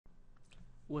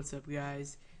What's up,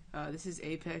 guys? This is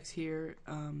Apex here.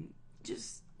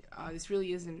 This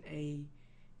really isn't any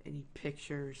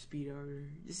picture speed order.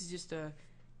 This is just a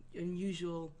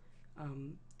unusual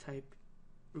type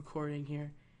recording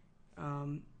here. I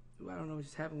don't know what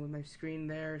just happened with my screen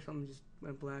there. Something just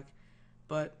went black,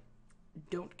 but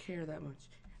don't care that much.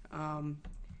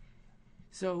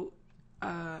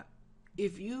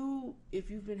 If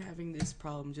you've been having this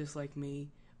problem just like me,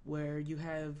 where you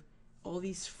have all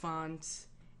these fonts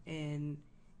and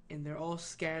they're all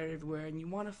scattered everywhere, and you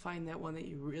want to find that one that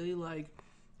you really like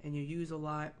and you use a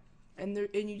lot, and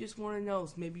you just want to know,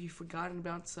 so maybe you've forgotten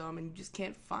about some and you just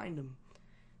can't find them.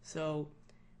 So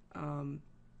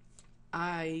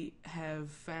I have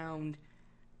found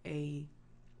a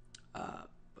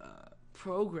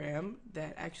program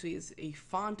that actually is a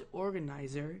font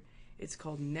organizer. It's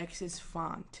called Nexus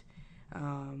Font.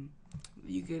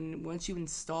 You can, once you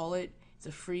install it, it's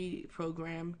a free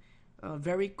program,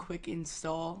 very quick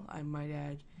install, I might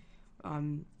add.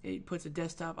 It puts a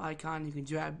desktop icon. You can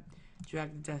drag the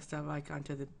desktop icon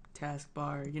to the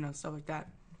taskbar, stuff like that.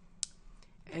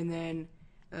 And then,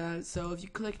 so if you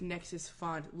click Nexus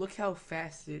Font, look how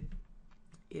fast it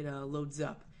loads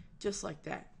up, just like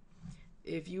that.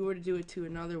 If you were to do it to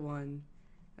another one,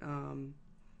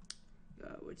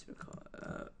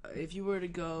 if you were to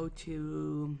go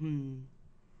to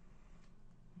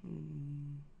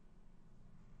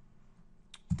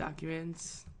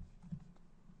documents,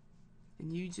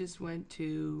 and you just went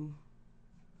to,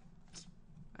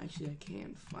 actually I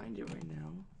can't find it right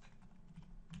now.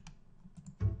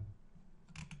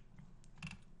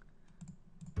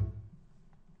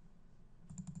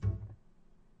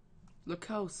 Look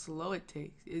how slow it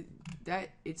takes.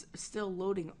 It's still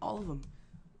loading all of them.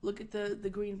 Look at the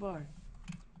green bar.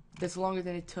 That's longer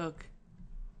than it took.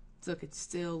 Look, it's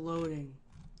still loading.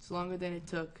 It's longer than it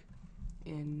took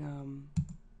in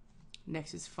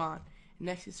Nexus Font.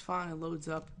 Nexus Font, it loads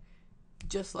up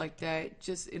just like that,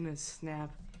 just in a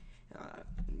snap.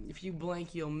 If you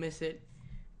blink, you'll miss it.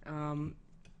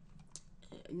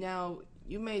 Now,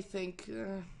 you may think,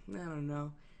 I don't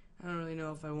know. I don't really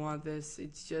know if I want this.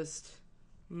 It's just,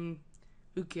 who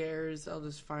cares? I'll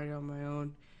just find it on my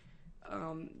own.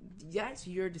 That's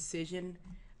your decision.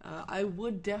 I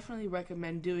would definitely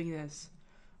recommend doing this.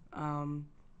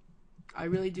 I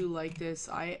really do like this.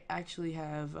 I actually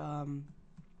have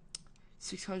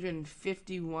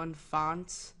 651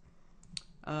 fonts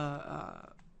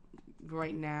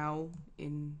right now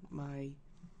in my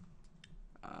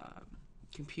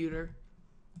computer.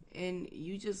 And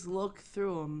you just look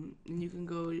through them, and you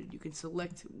can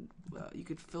select, you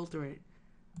could filter it.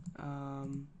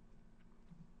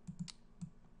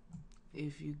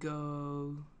 If you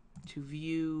go to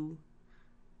view,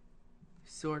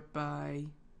 sort by,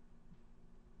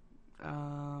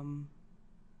 and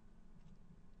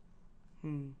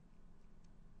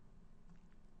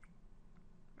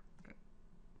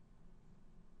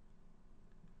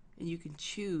you can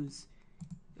choose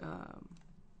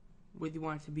whether you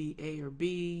want it to be A or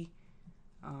B.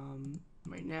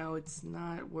 Right now it's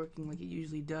not working like it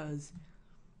usually does.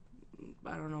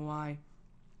 I don't know why.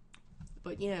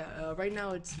 But yeah, right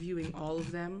now it's viewing all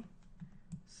of them.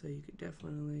 So you could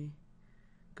definitely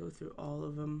go through all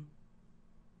of them.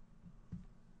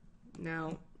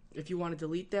 Now, if you want to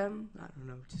delete them, I don't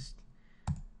know, just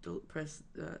press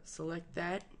select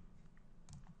that.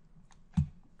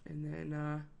 And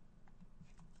then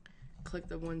click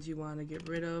the ones you want to get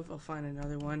rid of. I'll find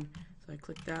another one. So I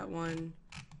click that one.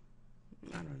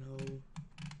 I don't know.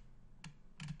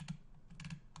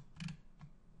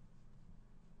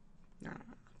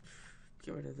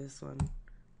 Get rid of this one.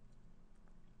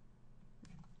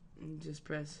 And just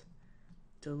press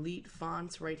delete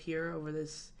fonts right here over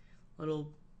this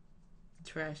little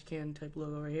trash can type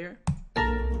logo right here.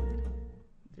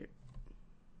 There.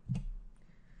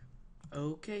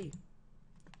 Okay.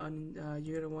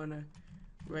 You're gonna wanna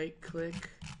right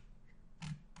click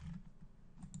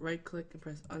and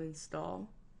press uninstall,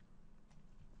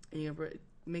 and you're gonna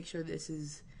make sure this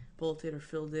is bulleted or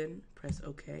filled in. Press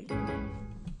OK,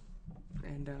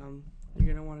 and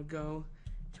you're gonna want to go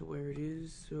to where it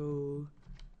is. So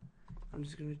I'm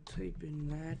just gonna type in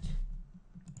that.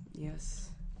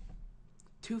 Yes,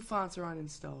 2 fonts are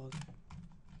uninstalled.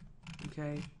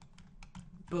 Okay,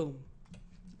 boom,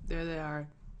 there they are.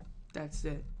 That's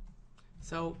it.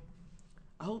 So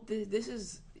I hope this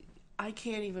is, I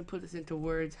can't even put this into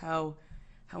words how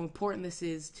important this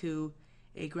is to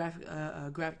a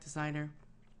graphic designer,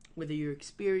 whether you're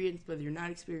experienced, whether you're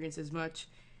not experienced as much.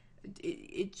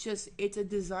 It's a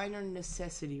designer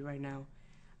necessity right now.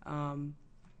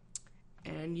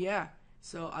 And yeah,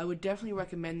 So I would definitely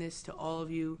recommend this to all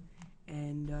of you,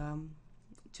 and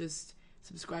just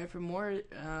subscribe for more,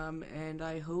 and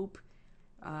I hope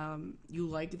you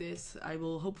like this. I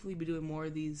will hopefully be doing more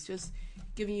of these, just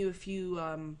giving you a few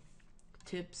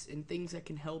tips and things that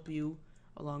can help you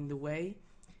along the way.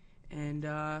 And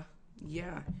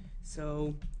yeah,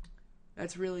 so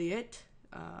that's really it.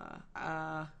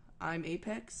 I'm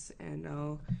Apex, and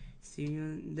I'll see you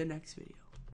in the next video.